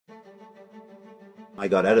I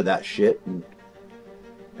got out of that shit,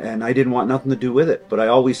 and I didn't want nothing to do with it. But I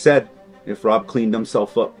always said, if Rob cleaned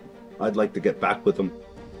himself up, I'd like to get back with him.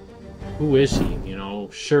 Who is he? You know,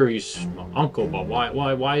 sure, he's my uncle, but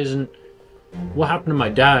why isn't... What happened to my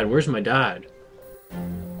dad? Where's my dad?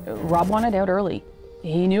 Rob wanted out early.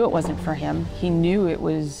 He knew it wasn't for him. He knew it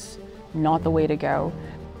was not the way to go.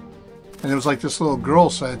 And it was like this little girl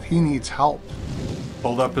said, he needs help.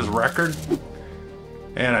 Pulled up his record,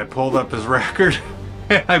 and I pulled up his record,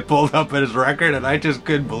 and I pulled up his record, and I just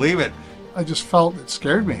couldn't believe it. I just felt it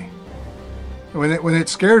scared me. When it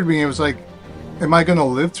scared me, it was like, am I going to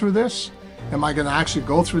live through this? Am I going to actually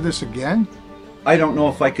go through this again? I don't know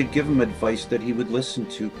if I could give him advice that he would listen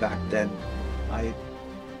to back then.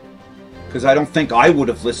 Because I don't think I would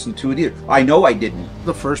have listened to it either. I know I didn't.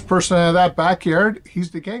 The first person in that backyard, he's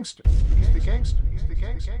the gangster. He's the gangster.